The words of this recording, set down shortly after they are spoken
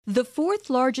The fourth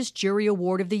largest jury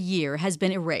award of the year has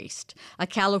been erased. A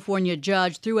California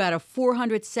judge threw out a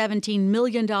 $417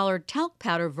 million talc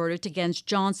powder verdict against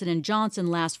Johnson & Johnson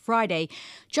last Friday,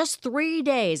 just 3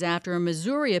 days after a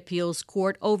Missouri appeals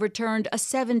court overturned a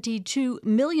 $72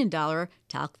 million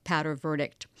talc powder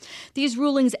verdict. These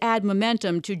rulings add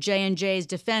momentum to J&J's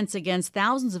defense against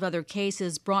thousands of other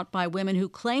cases brought by women who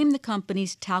claim the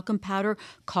company's talcum powder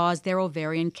caused their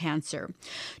ovarian cancer.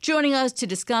 Joining us to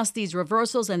discuss these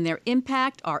reversals and their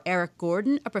impact are Erik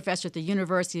Gordon, a professor at the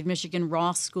University of Michigan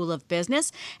Ross School of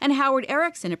Business, and Howard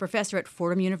Erichson, a professor at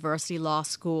Fordham University Law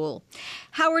School.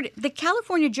 Howard, the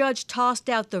California judge tossed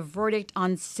out the verdict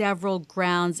on several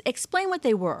grounds. Explain what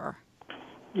they were.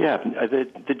 Yeah,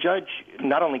 the judge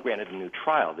not only granted a new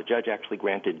trial, the judge actually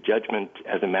granted judgment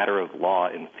as a matter of law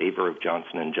in favor of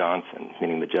Johnson & Johnson,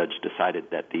 meaning the judge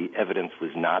decided that the evidence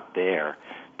was not there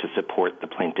to support the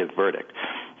plaintiff verdict.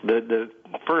 The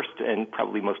first and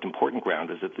probably most important ground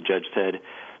is that the judge said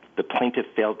the plaintiff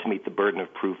failed to meet the burden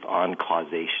of proof on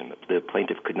causation. The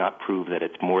plaintiff could not prove that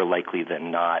it's more likely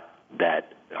than not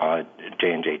that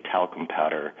J&J talcum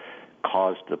powder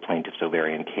caused the plaintiff's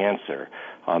ovarian cancer.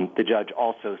 The judge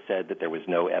also said that there was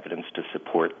no evidence to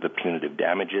support the punitive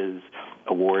damages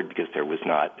award because there was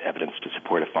not evidence to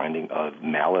support a finding of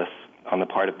malice on the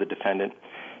part of the defendant.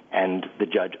 And the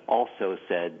judge also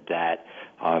said that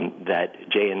that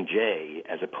J&J,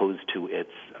 as opposed to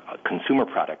its consumer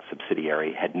product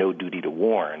subsidiary, had no duty to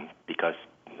warn because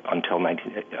since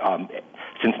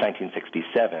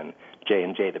 1967,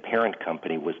 J&J, the parent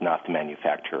company, was not the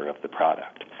manufacturer of the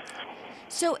product.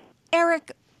 So,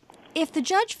 Erik, if the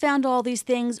judge found all these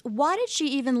things, why did she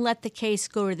even let the case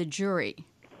go to the jury?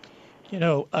 You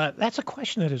know, that's a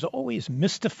question that has always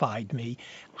mystified me.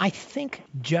 I think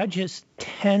judges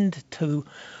tend to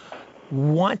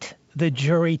want the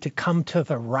jury to come to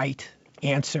the right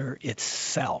answer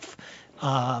itself.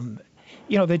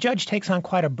 The judge takes on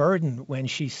quite a burden when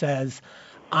she says,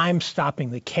 I'm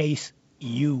stopping the case,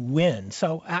 you win.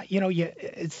 So,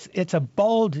 it's a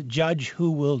bold judge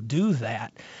who will do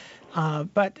that.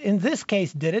 But in this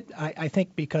case, did it? I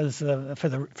think because for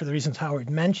the reasons Howard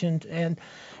mentioned, and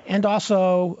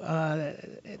also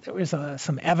there was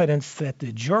some evidence that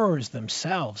the jurors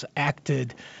themselves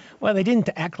acted. Well, they didn't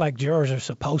act like jurors are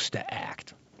supposed to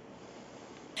act.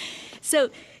 So,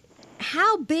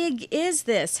 how big is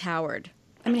this, Howard?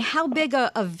 I mean, how big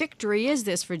a victory is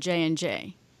this for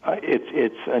J&J?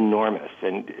 It's enormous,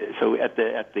 and so at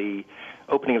the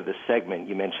opening of the segment,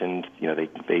 you mentioned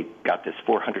they got this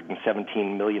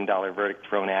 $417 million verdict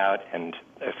thrown out, and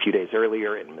a few days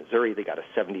earlier in Missouri they got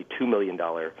a $72 million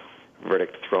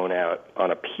verdict thrown out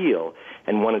on appeal,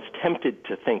 and one is tempted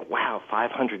to think, wow,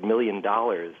 $500 million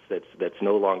that's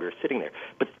no longer sitting there,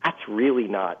 but that's really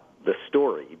not the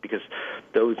story, because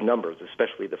those numbers,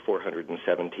 especially the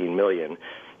 $417 million,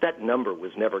 that number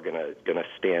was never going to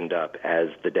stand up as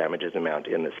the damages amount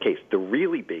in this case. The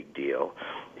really big deal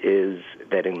is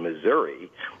that in Missouri,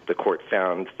 the court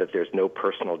found that there's no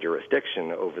personal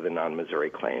jurisdiction over the non-Missouri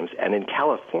claims, and in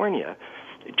California,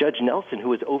 Judge Nelson,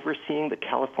 who is overseeing the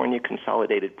California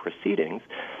consolidated proceedings,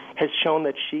 has shown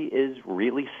that she is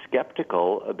really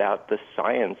skeptical about the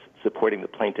science supporting the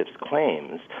plaintiff's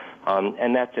claims,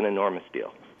 and that's an enormous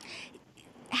deal.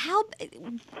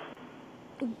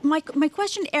 My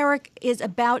question, Erik, is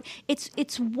about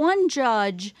it's one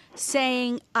judge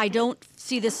saying, I don't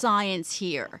see the science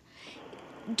here.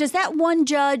 Does that one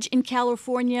judge in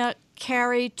California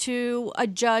carry to a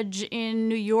judge in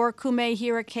New York who may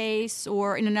hear a case,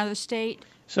 or in another state?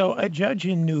 So a judge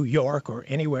in New York or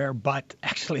anywhere, but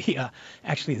actually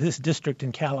this district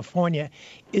in California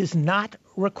is not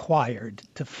required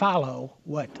to follow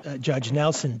what Judge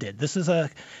Nelson did. This is a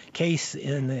case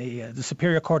in the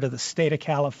Superior Court of the state of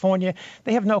California.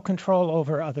 They have no control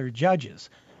over other judges,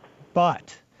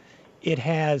 but it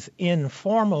has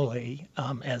informally,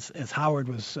 as Howard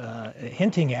was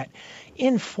hinting at,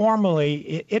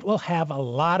 informally, it will have a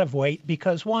lot of weight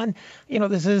because, one,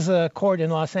 this is a court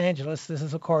in Los Angeles. This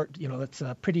is a court, that's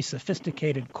a pretty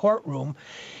sophisticated courtroom.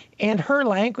 And her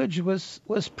language was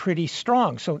pretty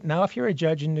strong. So now if you're a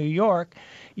judge in New York,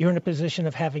 you're in a position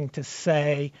of having to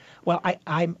say, well,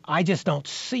 I just don't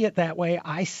see it that way.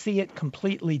 I see it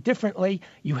completely differently.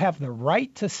 You have the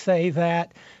right to say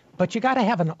that. But you got to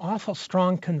have an awful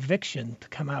strong conviction to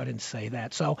come out and say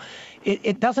that. So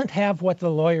it doesn't have what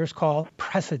the lawyers call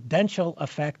precedential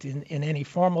effect in any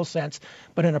formal sense,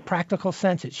 but in a practical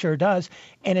sense, it sure does.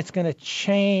 And it's going to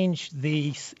change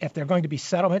if there are going to be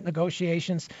settlement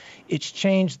negotiations, it's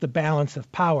changed the balance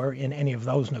of power in any of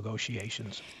those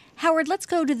negotiations. Howard, let's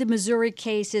go to the Missouri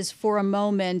cases for a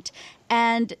moment.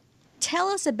 And Tell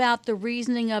us about the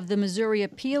reasoning of the Missouri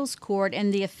Appeals Court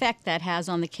and the effect that has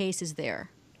on the cases there.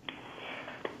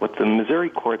 What the Missouri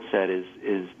court said is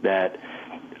that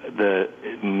the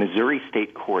Missouri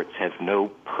state courts have no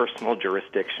personal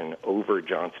jurisdiction over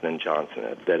Johnson & Johnson.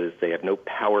 That is, they have no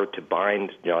power to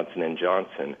bind Johnson &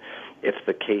 Johnson if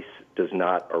the case does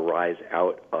not arise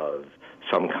out of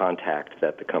some contact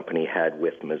that the company had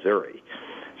with Missouri.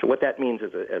 So what that means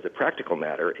as a practical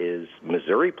matter is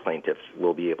Missouri plaintiffs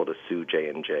will be able to sue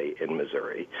J&J in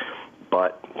Missouri,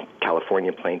 but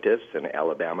California plaintiffs and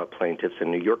Alabama plaintiffs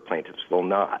and New York plaintiffs will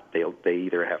not. They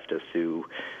either have to sue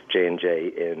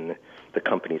J&J in the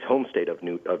company's home state of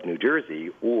New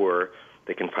Jersey, or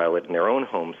they can file it in their own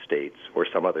home states or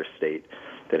some other state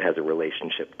that has a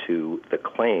relationship to the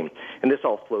claim. And this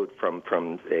all flowed from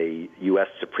a U.S.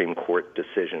 Supreme Court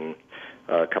decision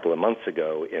a couple of months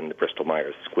ago in the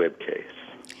Bristol-Myers Squibb case.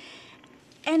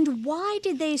 And why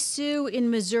did they sue in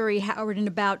Missouri, Howard, in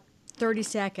about 30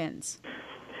 seconds?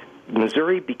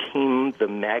 Missouri became the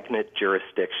magnet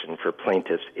jurisdiction for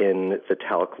plaintiffs in the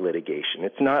Talc litigation.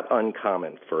 It's not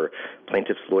uncommon for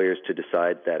plaintiffs' lawyers to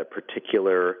decide that a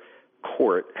particular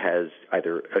court has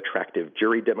either attractive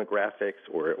jury demographics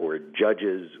or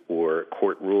judges or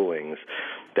court rulings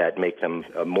that make them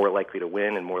more likely to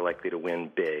win and more likely to win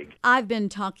big. I've been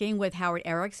talking with Howard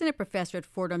Erichson, a professor at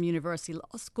Fordham University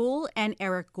Law School, and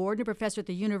Erik Gordon, a professor at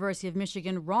the University of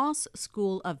Michigan Ross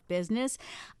School of Business,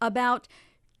 about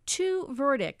two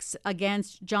verdicts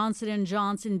against Johnson &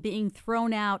 Johnson being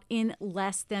thrown out in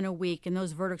less than a week. And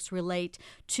those verdicts relate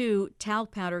to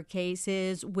talc powder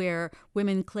cases where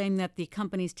women claim that the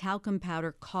company's talcum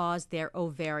powder caused their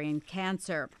ovarian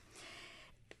cancer.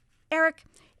 Erik,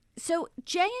 so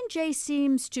J&J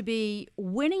seems to be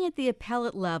winning at the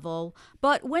appellate level,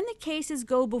 but when the cases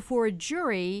go before a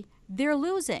jury, they're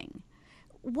losing.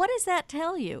 What does that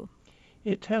tell you?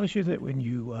 It tells you that when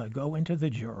you go into the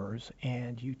jurors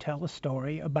and you tell a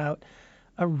story about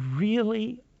a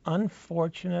really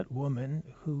unfortunate woman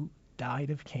who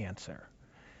died of cancer,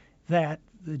 that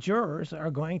the jurors are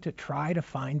going to try to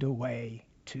find a way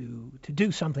to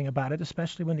do something about it,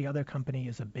 especially when the other company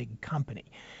is a big company.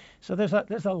 So there's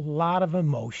a lot of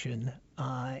emotion,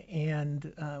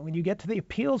 and when you get to the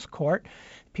appeals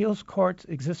courts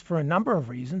exist for a number of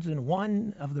reasons, and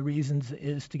one of the reasons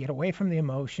is to get away from the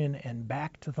emotion and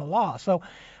back to the law. So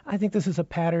I think this is a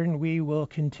pattern we will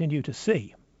continue to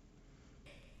see.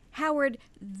 Howard,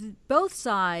 both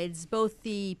sides, both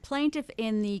the plaintiff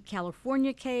in the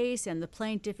California case and the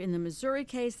plaintiff in the Missouri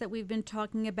case that we've been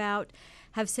talking about,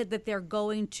 have said that they're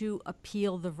going to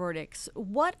appeal the verdicts.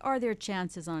 What are their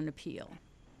chances on an appeal?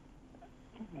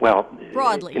 Well,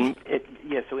 broadly.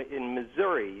 So in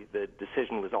Missouri, the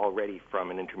decision was already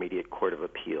from an intermediate court of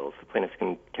appeals. The plaintiffs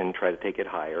can try to take it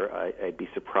higher. I'd be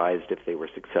surprised if they were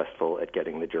successful at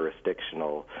getting the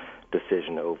jurisdictional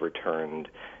decision overturned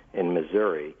in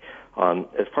Missouri.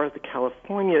 As far as the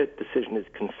California decision is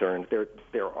concerned,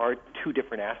 there are two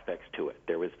different aspects to it.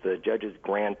 There was the judge's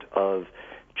grant of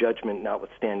judgment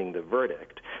notwithstanding the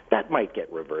verdict. That might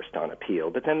get reversed on appeal.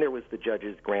 But then there was the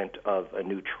judge's grant of a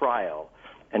new trial,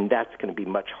 and that's going to be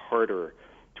much harder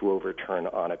to overturn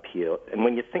on appeal. And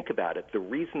when you think about it, the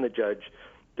reason the judge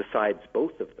decides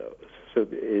both of those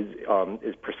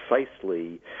is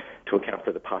precisely to account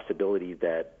for the possibility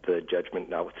that the judgment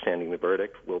notwithstanding the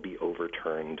verdict will be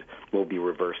overturned, will be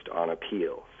reversed on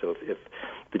appeal. So if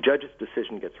the judge's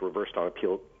decision gets reversed on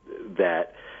appeal,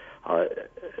 that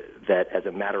as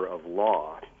a matter of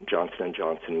law, Johnson &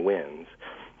 Johnson wins,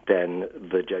 then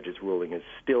the judge's ruling is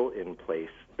still in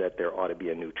place that there ought to be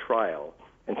a new trial.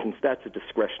 And since that's a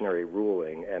discretionary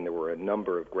ruling and there were a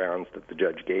number of grounds that the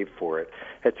judge gave for it,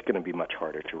 it's going to be much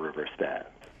harder to reverse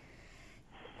that.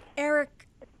 Erik,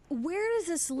 where does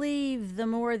this leave the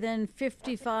more than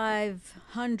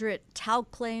 5,500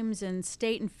 talc claims in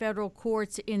state and federal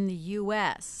courts in the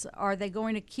U.S.? Are they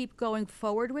going to keep going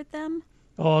forward with them?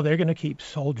 Oh, they're going to keep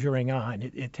soldiering on.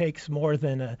 It takes more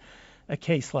than a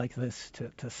case like this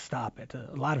to stop it.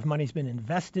 A lot of money's been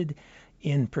invested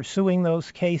in pursuing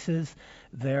those cases.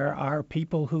 There are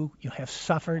people who have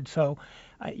suffered. So,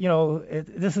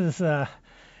 this is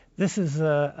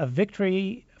a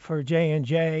victory for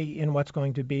J&J in what's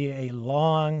going to be a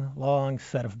long, long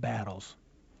set of battles.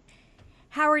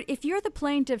 Howard, if you're the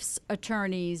plaintiff's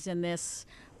attorneys in this,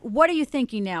 what are you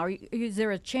thinking now? Is there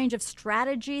a change of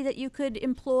strategy that you could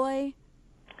employ?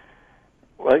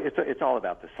 Well, it's all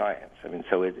about the science. I mean,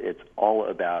 so it's all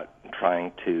about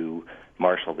trying to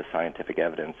marshal the scientific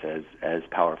evidence as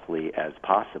powerfully as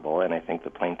possible, and I think the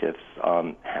plaintiffs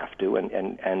have to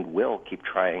and will keep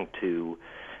trying to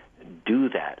do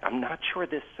that. I'm not sure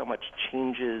this so much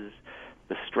changes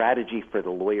the strategy for the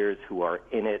lawyers who are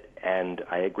in it, and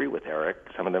I agree with Erik,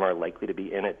 some of them are likely to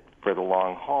be in it for the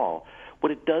long haul.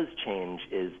 What it does change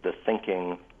is the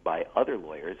thinking by other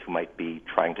lawyers who might be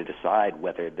trying to decide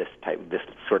whether this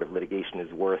sort of litigation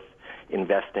is worth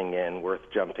investing in, worth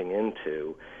jumping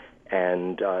into.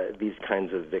 And these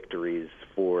kinds of victories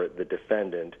for the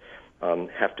defendant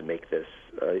have to make this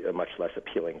a much less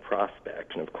appealing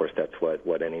prospect. And, of course, that's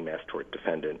what any mass tort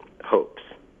defendant hopes.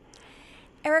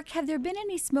 Erik, have there been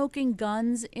any smoking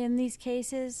guns in these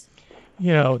cases?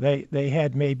 You know, they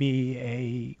had maybe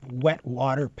a wet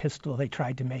water pistol. They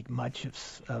tried to make much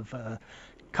of a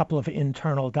couple of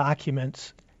internal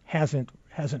documents. Hasn't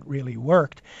really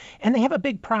worked. And they have a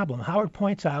big problem. Howard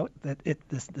points out that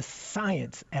the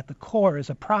science at the core is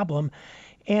a problem.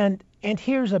 And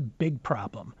here's a big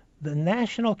problem. The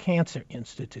National Cancer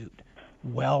Institute,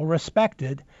 well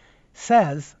respected,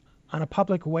 says on a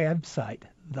public website,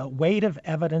 the weight of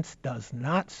evidence does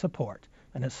not support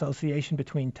an association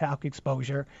between talc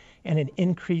exposure and an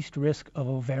increased risk of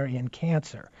ovarian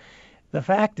cancer. The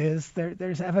fact is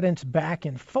there's evidence back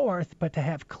and forth, but to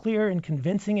have clear and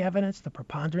convincing evidence, the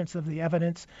preponderance of the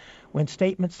evidence, when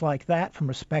statements like that from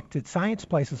respected science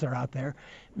places are out there,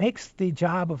 makes the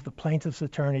job of the plaintiff's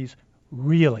attorneys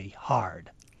really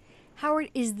hard.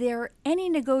 Howard, is there any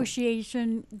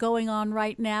negotiation going on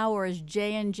right now, or is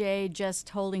J&J just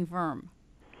holding firm?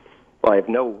 Well, I have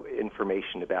no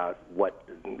information about what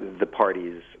the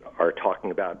parties are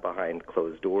talking about behind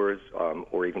closed doors,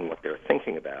 or even what they're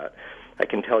thinking about. I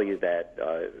can tell you that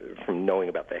from knowing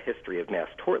about the history of mass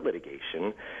tort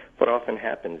litigation, what often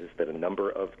happens is that a number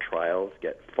of trials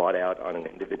get fought out on an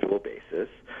individual basis.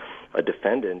 A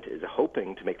defendant is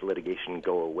hoping to make the litigation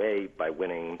go away by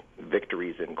winning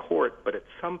victories in court, but at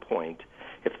some point,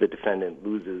 if the defendant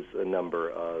loses a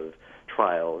number of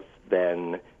trials,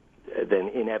 then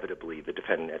inevitably the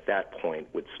defendant at that point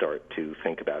would start to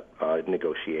think about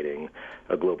negotiating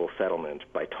a global settlement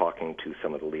by talking to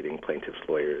some of the leading plaintiffs'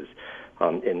 lawyers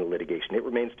in the litigation. It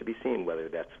remains to be seen whether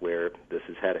that's where this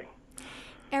is heading.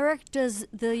 Erik, does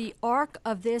the arc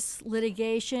of this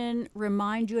litigation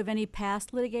remind you of any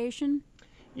past litigation?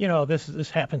 You know, this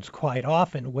happens quite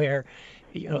often where,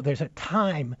 you know, there's a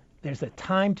time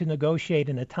to negotiate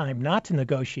and a time not to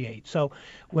negotiate. So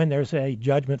when there's a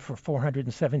judgment for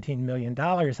 $417 million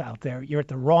out there, you're at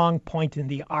the wrong point in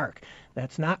the arc.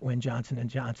 That's not when Johnson &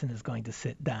 Johnson is going to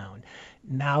sit down.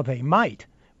 Now they might.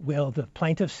 Will the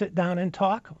plaintiffs sit down and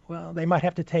talk? Well, they might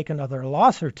have to take another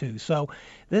loss or two. So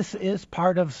this is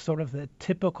part of sort of the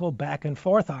typical back and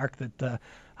forth arc that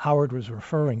Howard was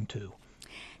referring to.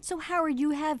 So, Howard, you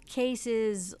have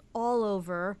cases all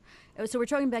over. So we're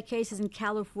talking about cases in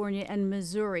California and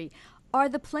Missouri. Are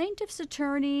the plaintiffs'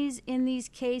 attorneys in these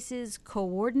cases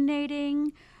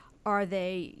coordinating? Are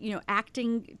they,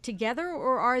 acting together,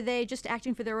 or are they just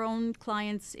acting for their own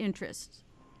clients' interests?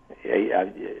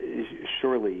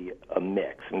 Surely a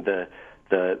mix. And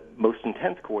the most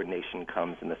intense coordination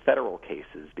comes in the federal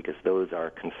cases because those are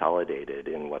consolidated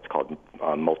in what's called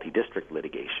multi-district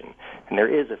litigation. And there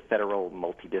is a federal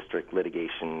multi-district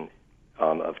litigation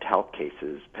of talc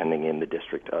cases pending in the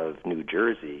District of New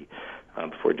Jersey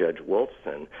before Judge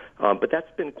Wolfson. But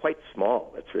that's been quite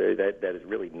small. That is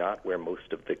really not where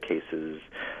most of the cases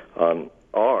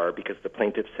are, because the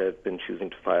plaintiffs have been choosing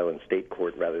to file in state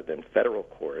court rather than federal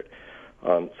court.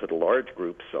 So the large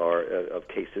groups of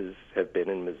cases have been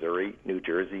in Missouri, New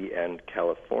Jersey, and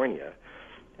California.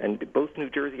 And both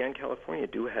New Jersey and California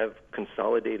do have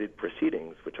consolidated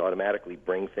proceedings, which automatically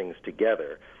bring things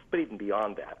together. But even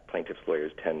beyond that, plaintiffs'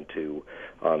 lawyers tend to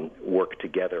work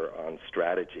together on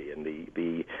strategy. And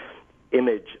the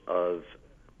image of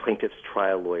plaintiffs'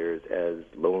 trial lawyers as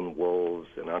lone wolves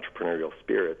and entrepreneurial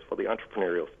spirits, well, the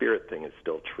entrepreneurial spirit thing is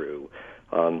still true.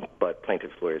 But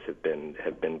plaintiffs' lawyers have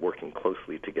been working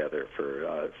closely together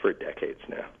for decades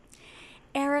now.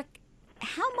 Erik,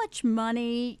 how much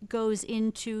money goes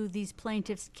into these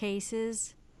plaintiffs'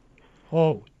 cases?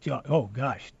 Oh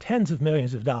gosh, tens of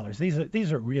millions of dollars.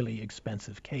 These are really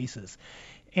expensive cases,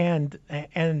 and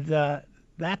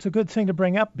that's a good thing to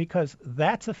bring up because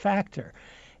that's a factor.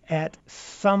 At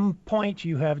some point,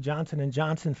 you have Johnson &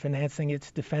 Johnson financing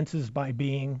its defenses by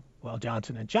being, well,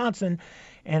 Johnson & Johnson,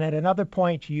 and at another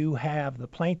point, you have the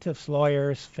plaintiffs'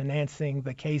 lawyers financing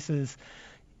the cases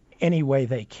any way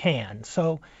they can.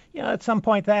 So, at some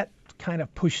point, that kind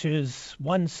of pushes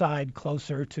one side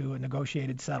closer to a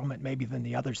negotiated settlement maybe than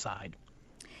the other side.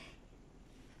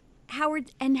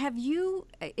 Howard, and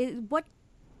what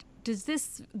does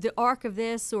the arc of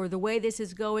this or the way this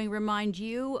is going remind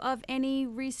you of any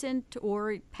recent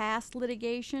or past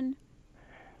litigation?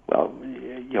 Well,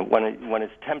 one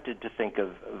is tempted to think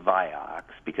of Vioxx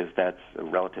because that's a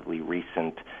relatively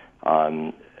recent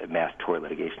mass tort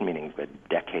litigation, meaning a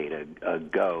decade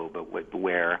ago, but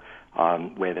where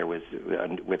there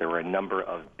were a number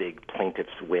of big plaintiffs'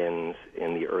 wins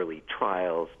in the early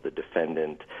trials. The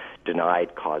defendant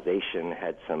denied causation,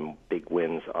 had some big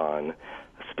wins on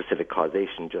specific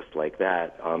causation, just like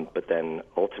that. But then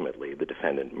ultimately, the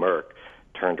defendant Merck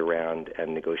turned around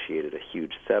and negotiated a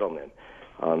huge settlement.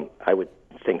 I would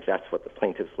think that's what the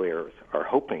plaintiffs' lawyers are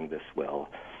hoping this will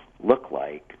look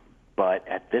like. But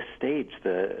at this stage,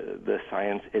 the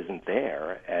science isn't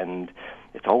there, and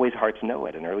it's always hard to know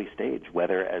at an early stage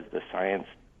whether, as the science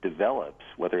develops,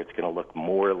 whether it's going to look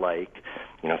more like,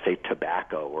 say,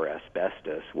 tobacco or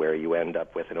asbestos, where you end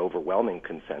up with an overwhelming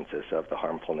consensus of the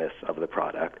harmfulness of the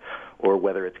product, or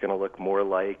whether it's going to look more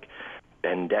like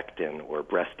bendectin or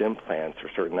breast implants or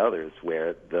certain others,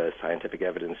 where the scientific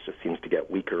evidence just seems to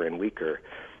get weaker and weaker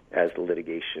as the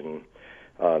litigation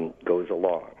goes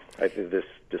along. I think this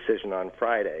decision on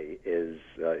Friday is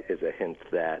a hint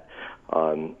that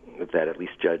at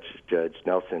least Judge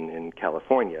Nelson in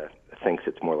California thinks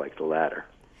it's more like the latter.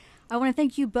 I want to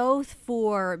thank you both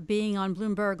for being on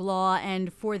Bloomberg Law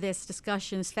and for this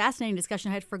discussion, this fascinating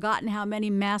discussion. I had forgotten how many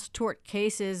mass tort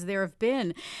cases there have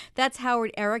been. That's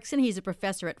Howard Erichson. He's a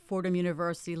professor at Fordham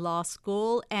University Law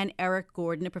School, and Erik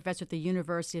Gordon, a professor at the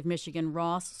University of Michigan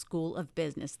Ross School of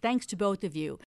Business. Thanks to both of you.